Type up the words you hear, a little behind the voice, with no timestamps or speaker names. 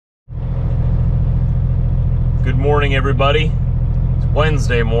Good morning, everybody. It's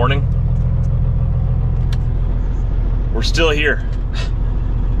Wednesday morning. We're still here,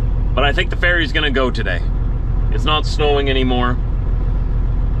 but I think the ferry's gonna go today. It's not snowing anymore,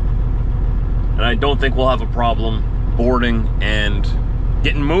 and I don't think we'll have a problem boarding and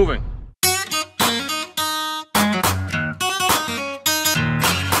getting moving.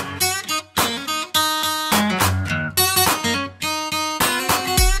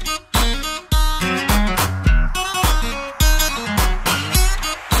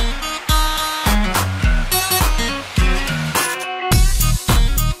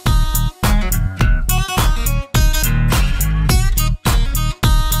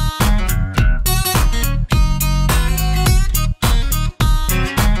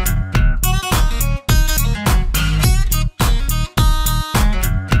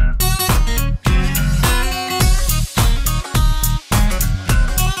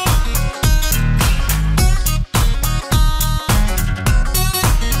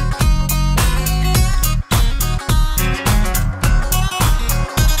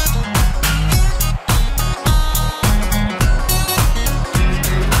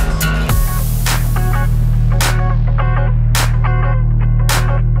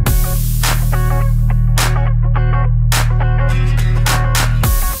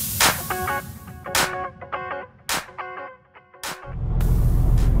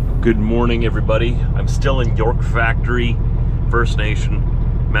 Good morning, everybody. I'm still in York Factory, First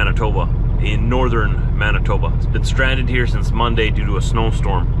Nation, Manitoba, in northern Manitoba. It's been stranded here since Monday due to a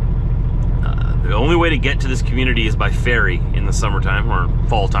snowstorm. The only way to get to this community is by ferry in the summertime or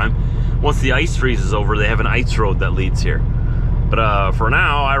fall time. Once the ice freezes over, they have an ice road that leads here. But for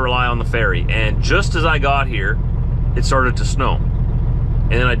now, I rely on the ferry. And just as I got here, it started to snow.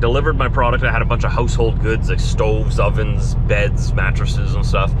 And then I delivered my product. I had a bunch of household goods like stoves, ovens, beds, mattresses and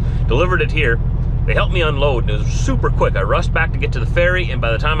stuff. Delivered it here. They helped me unload and it was super quick. I rushed back to get to the ferry, and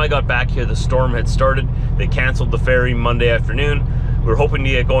by the time I got back here, the storm had started. They canceled the ferry Monday afternoon. We were hoping to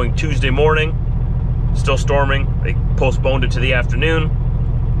get going Tuesday morning. Still storming. They postponed it to the afternoon.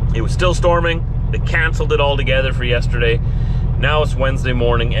 It was still storming. They canceled it all together for yesterday. Now it's Wednesday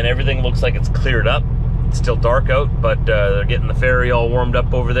morning and everything looks like it's cleared up. It's still dark out, but they're getting the ferry all warmed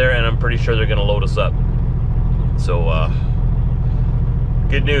up over there, and I'm pretty sure they're gonna load us up. So,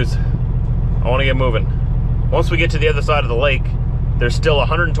 good news. I wanna get moving. Once we get to the other side of the lake, there's still a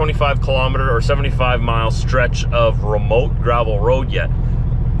 125 kilometer or 75 mile stretch of remote gravel road yet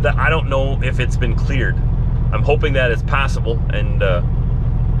that I don't know if it's been cleared. I'm hoping that it's passable and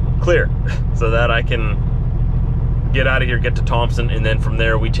clear so that I can get out of here, get to Thompson, and then from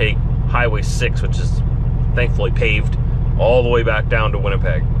there we take Highway 6, which is thankfully paved, all the way back down to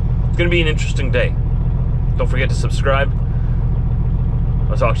Winnipeg. It's gonna be an interesting day. Don't forget to subscribe.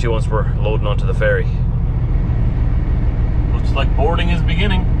 I'll talk to you once we're loading onto the ferry. Looks like boarding is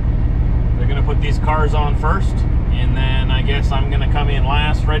beginning. They're gonna put these cars on first, and then I guess I'm gonna come in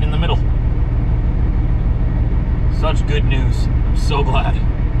last, right in the middle. Such good news. I'm so glad.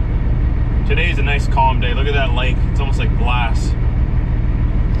 Today's a nice calm day. Look at that lake. It's almost like glass.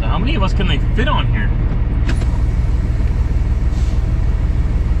 So how many of us can they fit on here?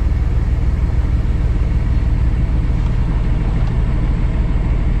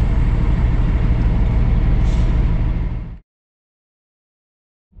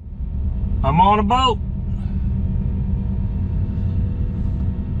 I'm on a boat.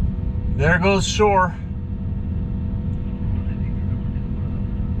 There goes shore.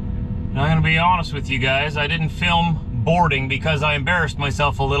 Now, I'm gonna be honest with you guys, I didn't film boarding because I embarrassed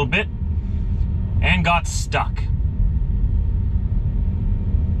myself a little bit and got stuck.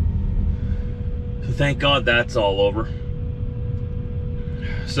 So thank God that's all over.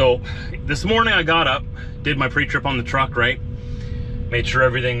 So this morning I got up, did my pre-trip on the truck, right? Made sure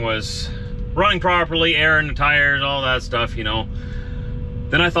everything was running properly, air in the tires, all that stuff, you know.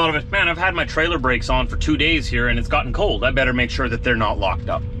 Then I thought of it, man, I've had my trailer brakes on for 2 days here and it's gotten cold. I better make sure that they're not locked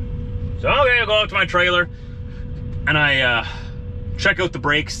up. So okay, I'll go out to my trailer and I check out the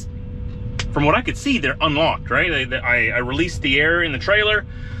brakes. From what I could see, they're unlocked, right? I released the air in the trailer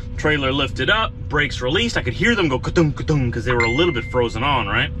lifted up, brakes released. I could hear them go ka-dung, ka-dung, because they were a little bit frozen on,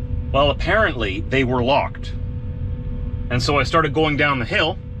 right? Well, apparently they were locked. And so I started going down the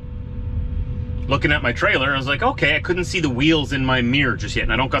hill, looking at my trailer, and I was like, okay, I couldn't see the wheels in my mirror just yet,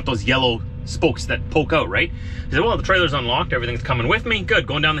 and I don't got those yellow spokes that poke out, right? I said, well, the trailer's unlocked, everything's coming with me, good,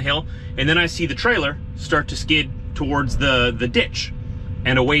 going down the hill, and then I see the trailer start to skid towards the ditch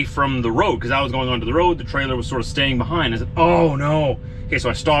and away from the road, because I was going onto the road, the trailer was sort of staying behind. I said, oh no. Okay, so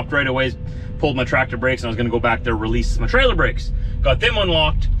I stopped right away, pulled my tractor brakes, and I was gonna go back there, release my trailer brakes. Got them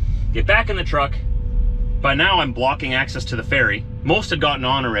unlocked, get back in the truck, By now I'm blocking access to the ferry. Most had gotten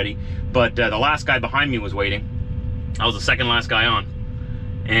on already, but the last guy behind me was waiting. I was the second last guy on.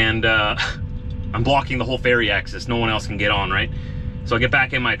 And I'm blocking the whole ferry access. No one else can get on, right? So I get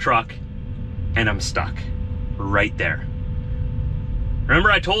back in my truck and I'm stuck right there.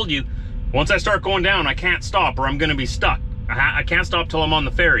 Remember I told you, once I start going down, I can't stop or I'm gonna be stuck. I can't stop till I'm on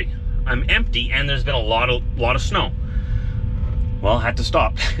the ferry. I'm empty and there's been a lot of snow. Well, I had to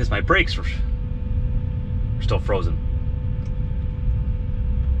stop because my brakes were still frozen.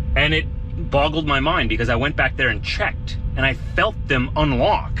 And it boggled my mind because I went back there and checked and I felt them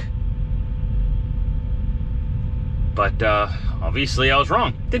unlock. But obviously I was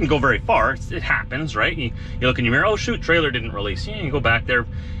wrong. Didn't go very far. It happens, right? You look in your mirror, oh shoot, trailer didn't release. Yeah, you go back there,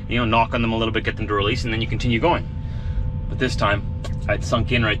 you know, knock on them a little bit, get them to release, and then you continue going. But this time, I'd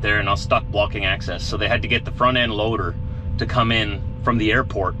sunk in right there and I was stuck blocking access. So they had to get the front end loader to come in from the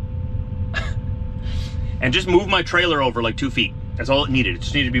airport and just move my trailer over like 2 feet. That's all it needed. It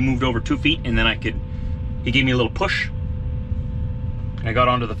just needed to be moved over 2 feet, and then he gave me a little push and I got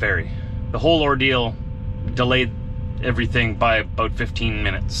onto the ferry. The whole ordeal delayed everything by about 15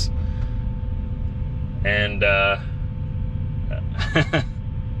 minutes. And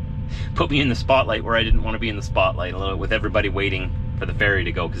put me in the spotlight where I didn't want to be in the spotlight, a little with everybody waiting for the ferry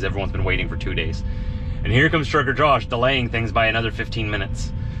to go because everyone's been waiting for 2 days. And here comes Trucker Josh delaying things by another 15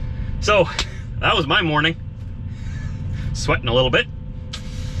 minutes. So that was my morning. Sweating a little bit.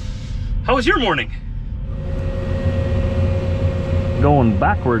 How was your morning? Going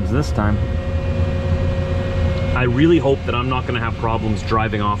backwards this time. I really hope that I'm not going to have problems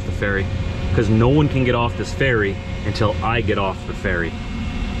driving off the ferry, because no one can get off this ferry until I get off the ferry.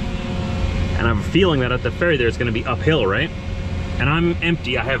 And I have a feeling that at the ferry there it's going to be uphill, right? And I'm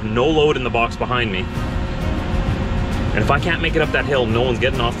empty. I have no load in the box behind me. And if I can't make it up that hill, no one's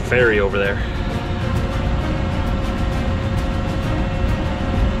getting off the ferry over there.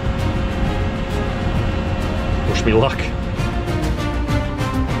 Wish me luck.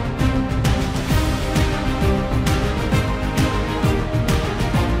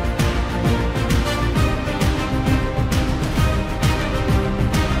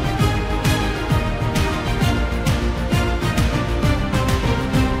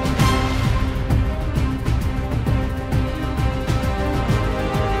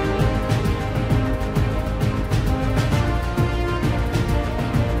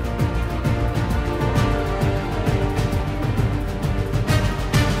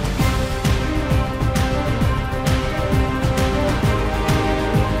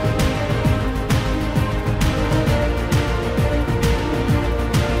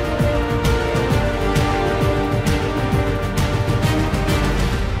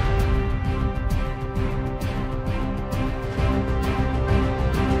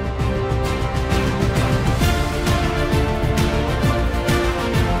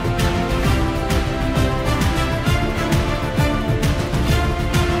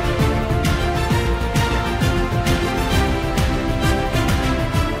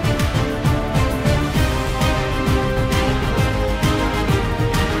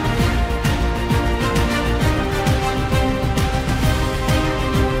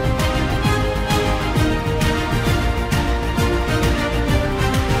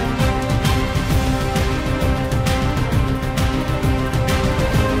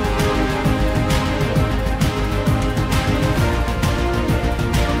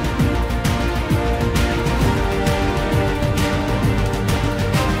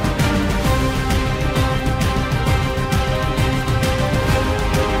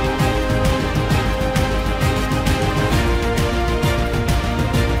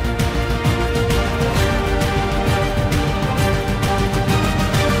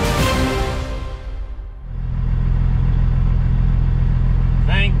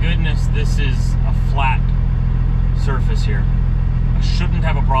 This is a flat surface here. I shouldn't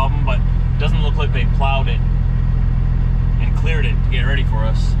have a problem, but it doesn't look like they plowed it and cleared it to get ready for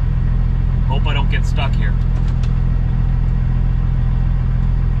us. Hope I don't get stuck here.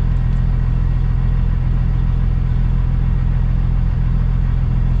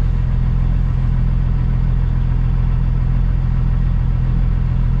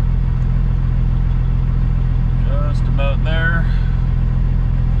 Just about there.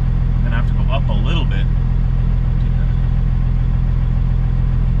 Have to go up a little bit.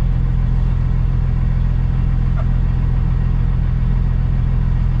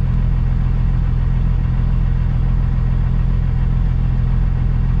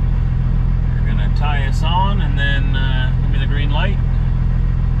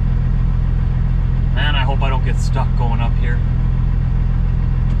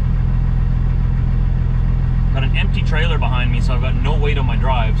 empty trailer behind me, so I've got no weight on my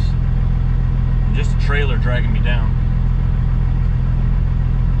drives. Just a trailer dragging me down.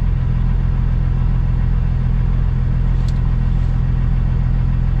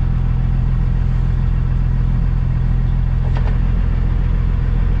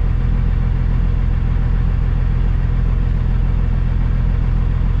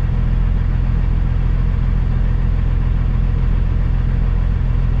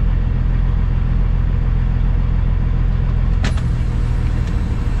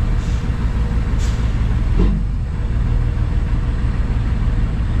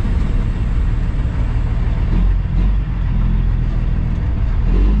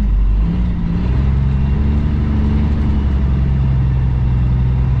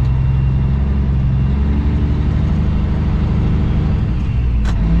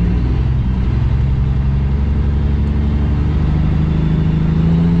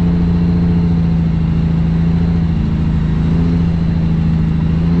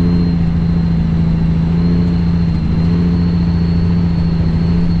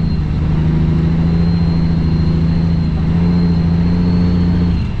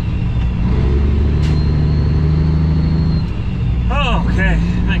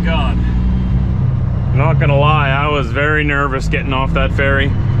 Not gonna lie, I was very nervous getting off that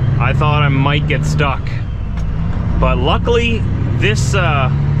ferry. I thought I might get stuck, but luckily this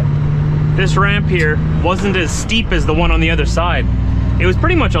ramp here wasn't as steep as the one on the other side. It was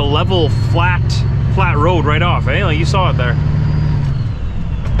pretty much a level, flat road right off, eh? Like you saw it there.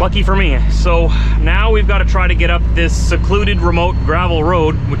 Lucky for me. So now we've got to try to get up this secluded remote gravel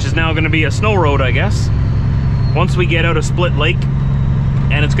road, which is now going to be a snow road, I guess, once we get out of Split Lake.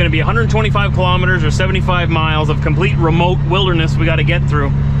 And it's going to be 125 kilometers or 75 miles of complete remote wilderness we got to get through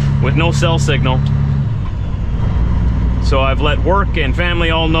with no cell signal. So I've let work and family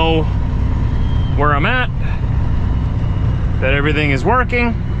all know where I'm at, that everything is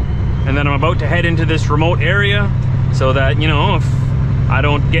working, and then I'm about to head into this remote area so that, you know, if I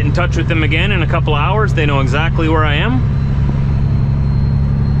don't get in touch with them again in a couple hours, they know exactly where I am.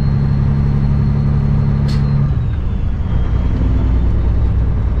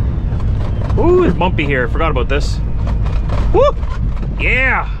 Ooh, it's bumpy here. Forgot about this. Woo!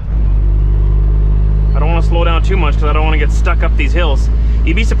 Yeah! I don't want to slow down too much because I don't want to get stuck up these hills.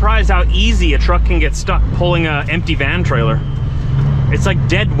 You'd be surprised how easy a truck can get stuck pulling an empty van trailer. It's like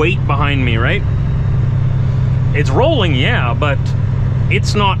dead weight behind me, right? It's rolling, yeah, but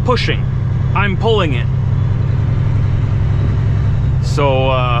it's not pushing. I'm pulling it.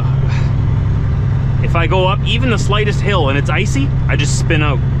 So, if I go up even the slightest hill and it's icy, I just spin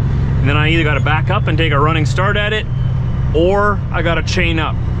out. And then I either got to back up and take a running start at it, or I got to chain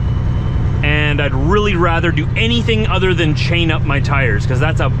up. And I'd really rather do anything other than chain up my tires, because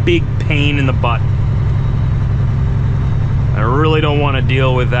that's a big pain in the butt. I really don't want to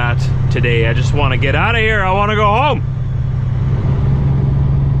deal with that today. I just want to get out of here. I want to go home.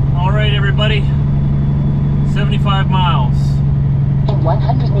 All right, everybody. 75 miles. In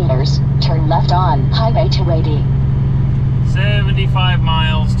 100 meters, turn left on Highway 280. 75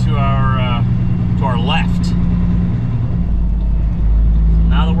 miles to our left.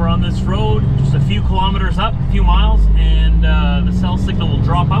 Now that we're on this road, just a few kilometers up, a few miles, and the cell signal will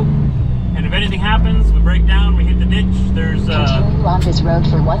drop out. And if anything happens, we break down, we hit the ditch, there's continue on this road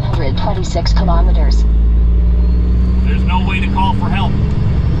for 126 kilometers. There's no way to call for help.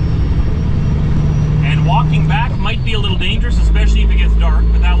 And walking back might be a little dangerous, especially if it gets dark,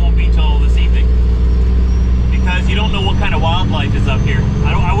 but that won't be till this evening. Because you don't know what kind of wildlife is up here.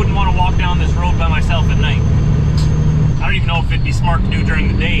 I wouldn't want to walk down this road by myself at night. I don't even know if it'd be smart to do during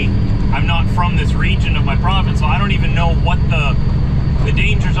the day. I'm not from this region of my province, so I don't even know what the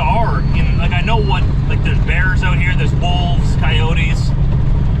dangers are. Like, I know what, like, there's bears out here, there's wolves, coyotes.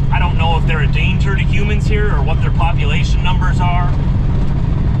 I don't know if they're a danger to humans here or what their population numbers are.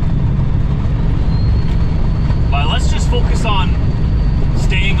 But let's just focus on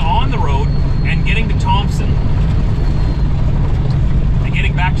staying on the road and getting to Thompson and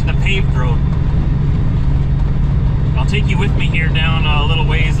getting back to the paved road. I'll take you with me here down a little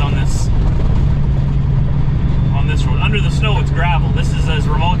ways on this road. Under the snow, it's gravel. This is as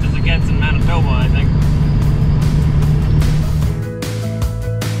remote as it gets in Manitoba, I think.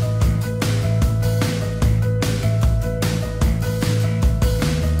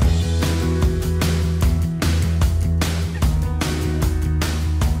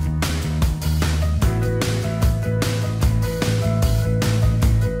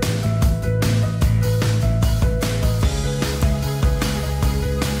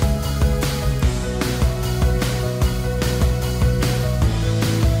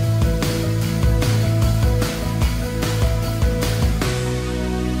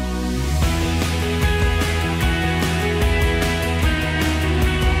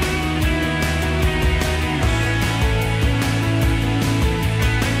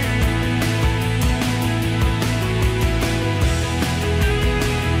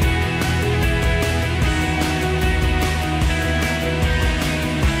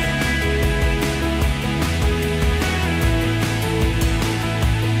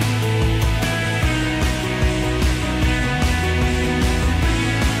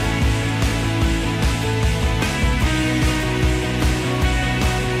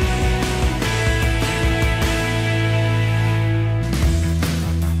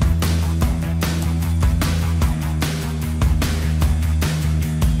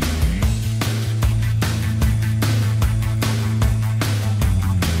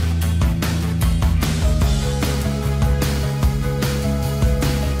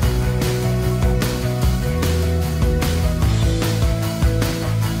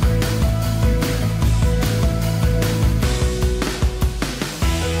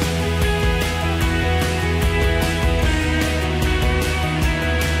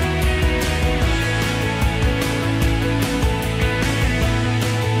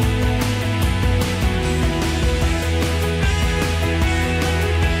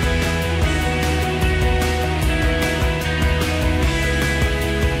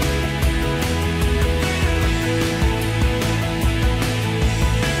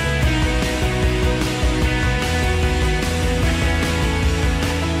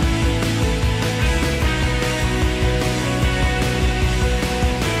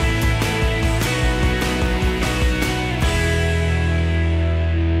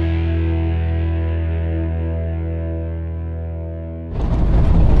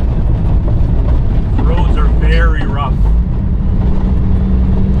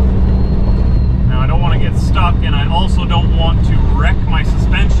 don't want to wreck my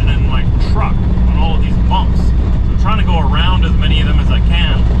suspension and my truck on all of these bumps. So I'm trying to go around as many of them as I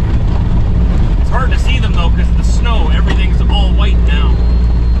can. It's hard to see them though because of the snow. Everything's all white now.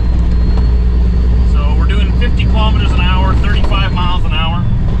 So we're doing 50 kilometers an hour, 35 miles an hour.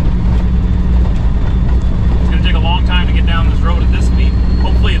 It's going to take a long time to get down this road at this speed.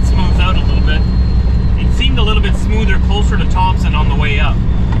 Hopefully it smooths out a little bit. It seemed a little bit smoother closer to Thompson on the way up.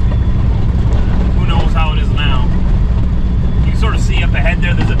 Who knows how it is now. You can sort of see up ahead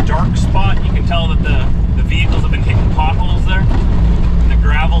there's a dark spot. You can tell that the vehicles have been hitting potholes there. And the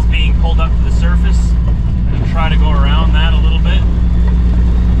gravel's being pulled up to the surface. I'm going to try to go around that a little bit.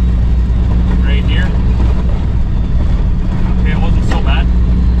 Right here. Okay, it wasn't so bad.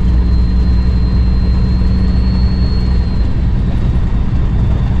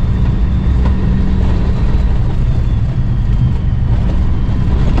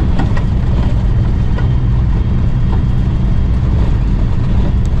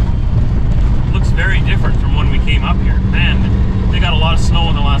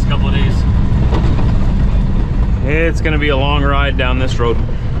 It's going to be a long ride down this road. I'm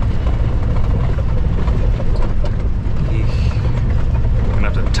going to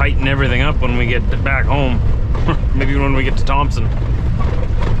have to tighten everything up when we get back home. Maybe when we get to Thompson.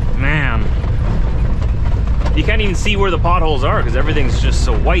 Man. You can't even see where the potholes are because everything's just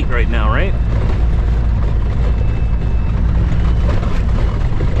so white right now, right?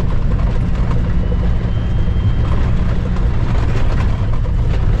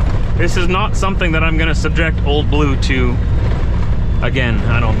 This is not something that I'm going to subject Old Blue to again,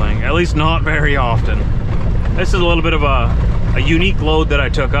 I don't think. At least not very often. This is a little bit of a unique load that I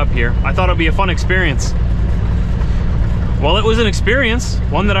took up here. I thought it'd be a fun experience. Well, it was an experience,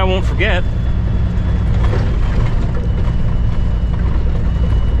 one that I won't forget.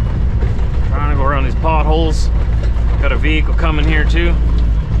 Trying to go around these potholes. Got a vehicle coming here too.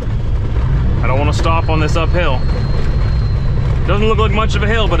 I don't want to stop on this uphill. Doesn't look like much of a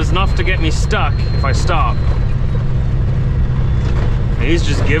hill, but it's enough to get me stuck if I stop. He's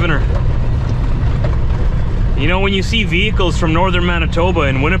just giving her. You know, when you see vehicles from northern Manitoba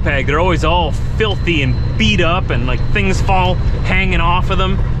and Winnipeg, they're always all filthy and beat up and like things fall hanging off of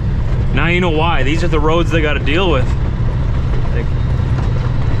them. Now you know why. These are the roads they got to deal with. Like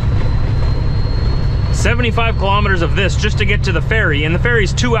 75 kilometers of this just to get to the ferry, and the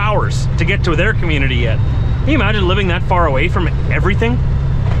ferry's 2 hours to get to their community yet. Can you imagine living that far away from everything?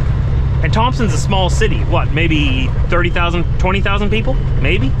 And Thompson's a small city. What, maybe 30,000, 20,000 people?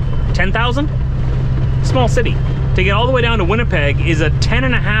 Maybe? 10,000? Small city. To get all the way down to Winnipeg is a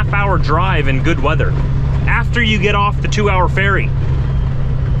 10.5-hour drive in good weather. After you get off the 2-hour ferry.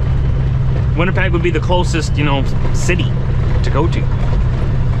 Winnipeg would be the closest, you know, city to go to.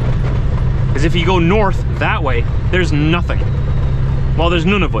 Because if you go north that way, there's nothing. Well, there's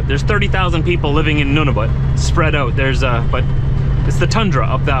Nunavut. There's 30,000 people living in Nunavut, spread out. There's but it's the tundra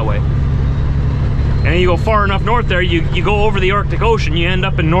up that way. And then you go far enough north there, you go over the Arctic Ocean, you end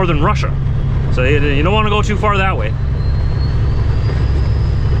up in northern Russia. So you don't want to go too far that way.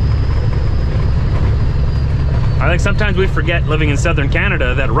 I think sometimes we forget, living in southern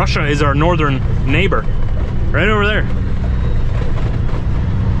Canada, that Russia is our northern neighbor. Right over there.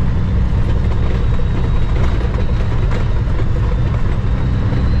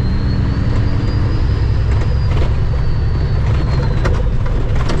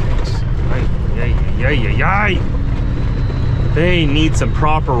 They need some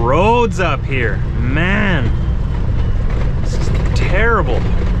proper roads up here. Man, this is terrible.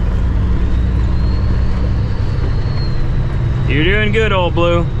 You're doing good, Old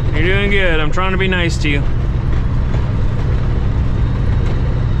Blue. You're doing good. I'm trying to be nice to you.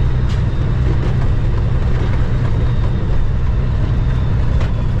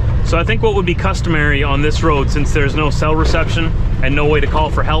 So I think what would be customary on this road, since there's no cell reception and no way to call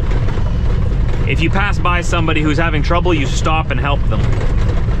for help, if you pass by somebody who's having trouble, you stop and help them.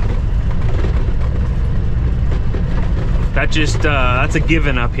 That's a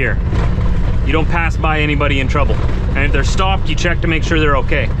given up here. You don't pass by anybody in trouble. And if they're stopped, you check to make sure they're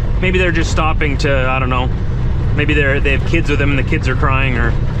okay. Maybe they're just stopping to, I don't know, maybe they have kids with them and the kids are crying,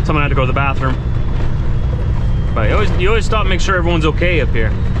 or someone had to go to the bathroom. But you always stop and make sure everyone's okay up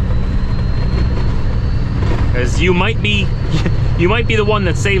here. Because you might be the one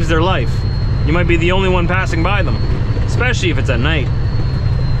that saves their life. You might be the only one passing by them, especially if it's at night.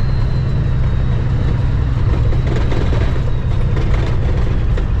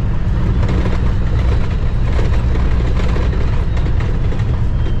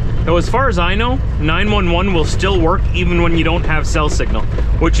 So as far as I know, 911 will still work even when you don't have cell signal,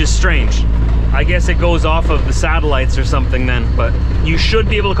 which is strange. I guess it goes off of the satellites or something then, but you should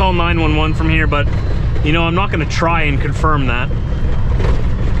be able to call 911 from here, but you know, I'm not gonna try and confirm that.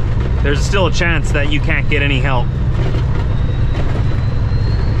 There's still a chance that you can't get any help.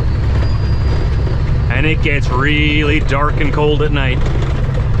 And it gets really dark and cold at night.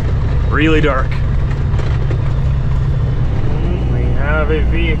 Really dark. We have a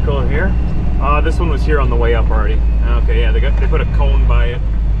vehicle here. This one was here on the way up already. Okay, yeah, they put a cone by it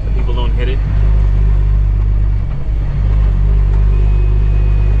so people don't hit it.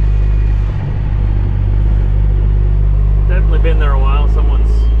 Definitely been there a while. Someone's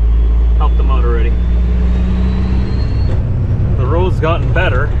helped them out already. The road's gotten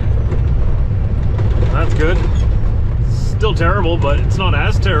better. That's good. Still terrible, but it's not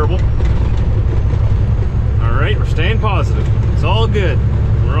as terrible. Alright, we're staying positive. It's all good.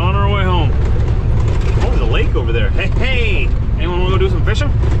 We're on our way home. Oh, there's a lake over there. Hey, hey! Anyone want to go do some fishing?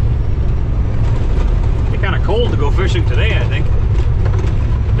 It's kind of cold to go fishing today, I think.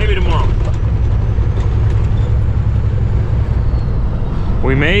 Maybe tomorrow.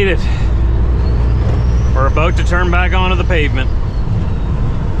 We made it. We're about to turn back onto the pavement.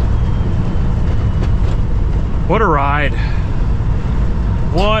 What a ride.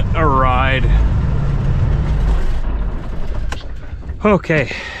 What a ride.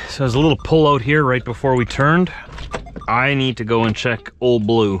 Okay, so there's a little pull out here right before we turned. I need to go and check Old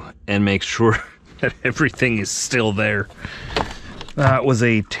Blue and make sure that everything is still there. That was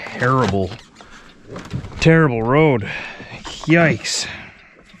a terrible, terrible road. Yikes.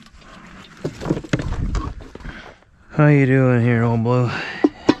 How you doing here, Old Blue?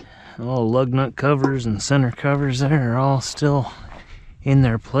 All lug nut covers and center covers there are all still in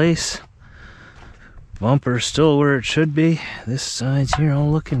their place. Bumper's still where it should be. This side's here all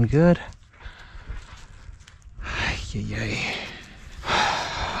looking good. Yay.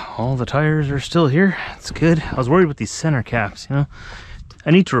 All the tires are still here. It's good. I was worried with these center caps, you know. I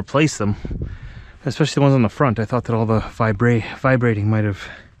need to replace them, especially the ones on the front. I thought that all the vibrating might have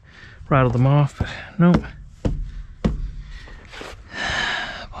rattled them off, but no.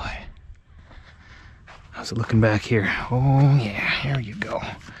 Boy. How's it looking back here? Oh yeah, here you go.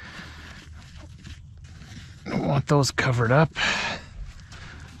 Don't want those covered up.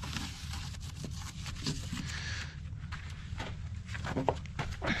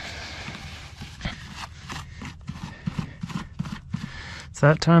 It's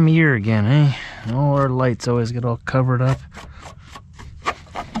that time of year again, eh? All our lights always get all covered up.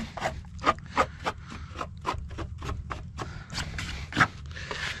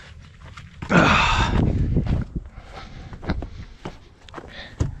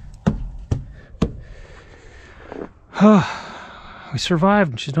 We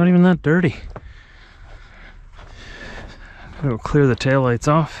survived. She's not even that dirty. Gotta go clear the taillights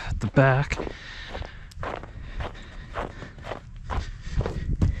off at the back.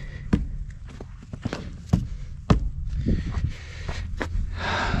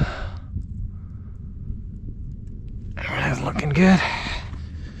 Everything's looking good.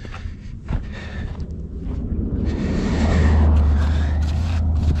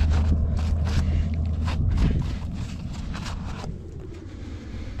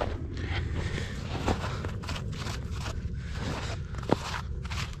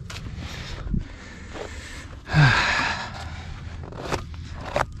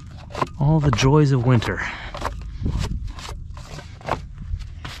 All the joys of winter.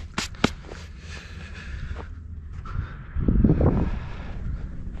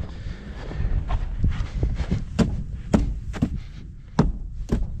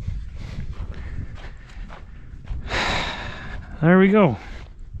 There we go.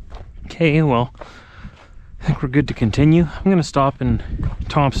 Okay, well, I think we're good to continue. I'm gonna stop in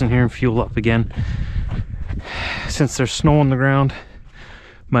Thompson here and fuel up again. Since there's snow on the ground,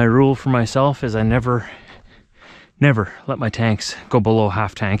 my rule for myself is I never let my tanks go below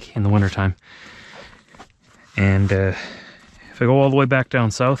half tank in the wintertime. And if I go all the way back down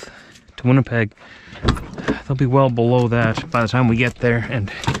south to Winnipeg, they'll be well below that by the time we get there.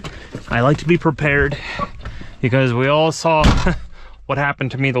 And I like to be prepared because we all saw what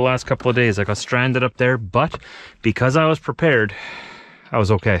happened to me the last couple of days. I got stranded up there, but because I was prepared, I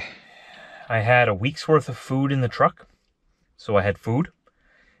was okay. I had a week's worth of food in the truck, so I had food.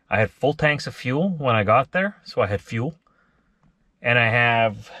 I had full tanks of fuel when I got there, so I had fuel. And I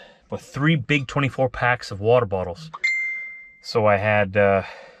have 3 big 24 packs of water bottles. So I had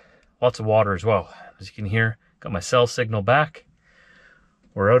lots of water as well. As you can hear, got my cell signal back.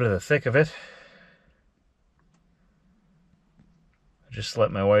 We're out of the thick of it. I just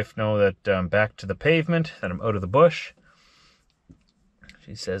let my wife know that I'm back to the pavement, that I'm out of the bush.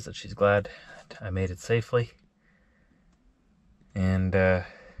 She says that she's glad I made it safely. And I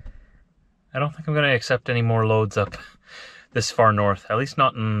don't think I'm going to accept any more loads up this far north. At least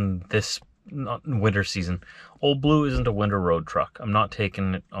not in winter season. Old Blue isn't a winter road truck. I'm not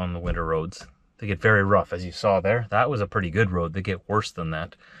taking it on the winter roads. They get very rough, as you saw there. That was a pretty good road. They get worse than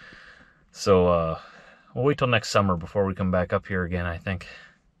that. So we'll wait till next summer before we come back up here again, I think.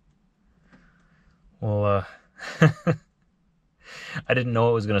 Well, I didn't know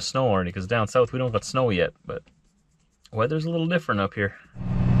it was going to snow already, because down south we don't got snow yet, but weather's a little different up here.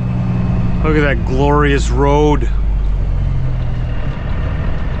 Look at that glorious road.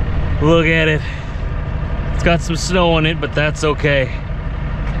 Look at it. It's got some snow on it, but that's okay.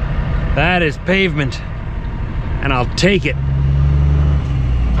 That is pavement, and I'll take it.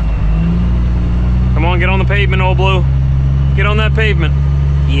 Come on, get on the pavement, Old Blue. Get on that pavement.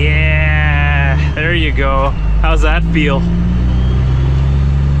 Yeah, there you go. How's that feel?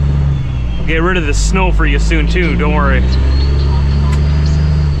 I'll get rid of the snow for you soon too, don't worry.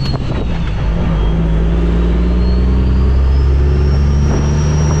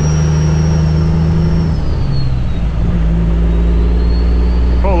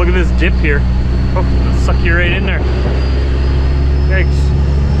 Oh, look at this dip here. Oh, it'll suck you right in there. Thanks.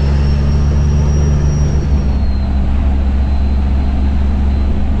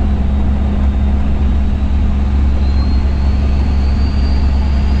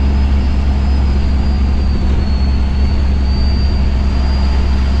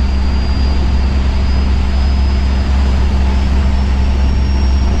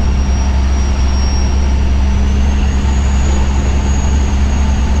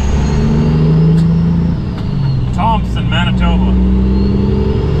 Manitoba,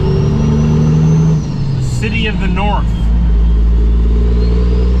 the city of the north.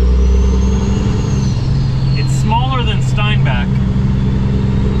 It's smaller than Steinbach,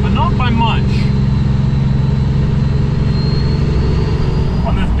 but not by much.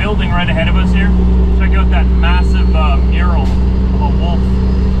 On this building right ahead of us here, check out that massive mural of a wolf.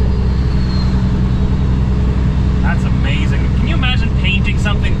 That's amazing. Can you imagine painting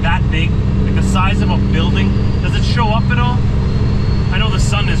something that big, like the size of a building? Does it show up at all? I know the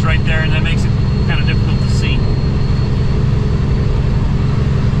sun is right there and that makes it kind of difficult to see.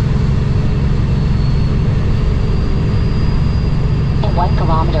 In 1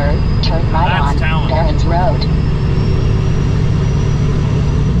 kilometer, turn right on Barron's Road.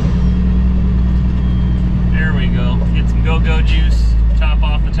 There we go. Get some go-go juice, top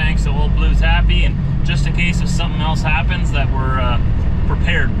off the tank so Old Blue's happy, and just in case if something else happens that we're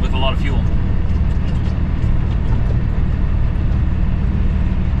prepared with a lot of fuel.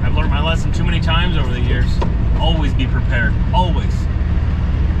 I've learned my lesson too many times over the years. Always be prepared. Always.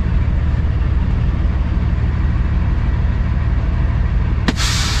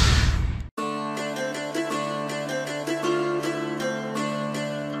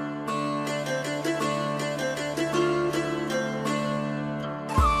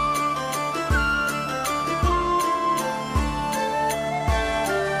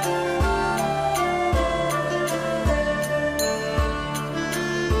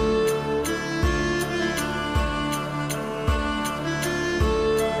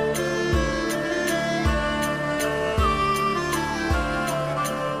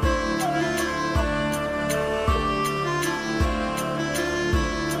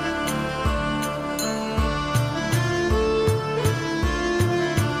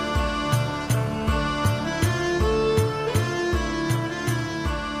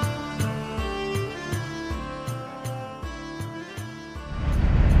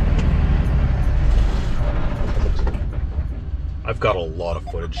 I've got a lot of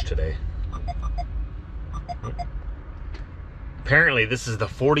footage today. Apparently this is the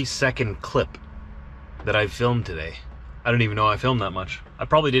 40-second clip that I filmed today. I don't even know I filmed that much. I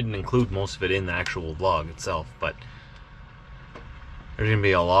probably didn't include most of it in the actual vlog itself, but there's gonna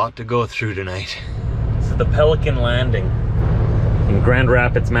be a lot to go through tonight. This is the Pelican Landing in Grand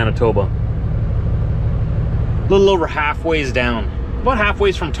Rapids, Manitoba. A little over halfway down. About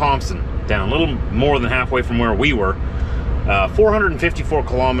halfway from Thompson down. A little more than halfway from where we were. 454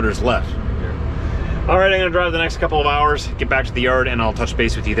 kilometers left. All right, I'm gonna drive the next couple of hours, get back to the yard, and I'll touch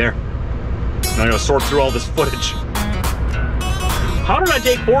base with you there. I'm gonna sort through all this footage. How did I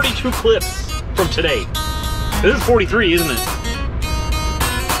take 42 clips from today? This is 43, isn't it?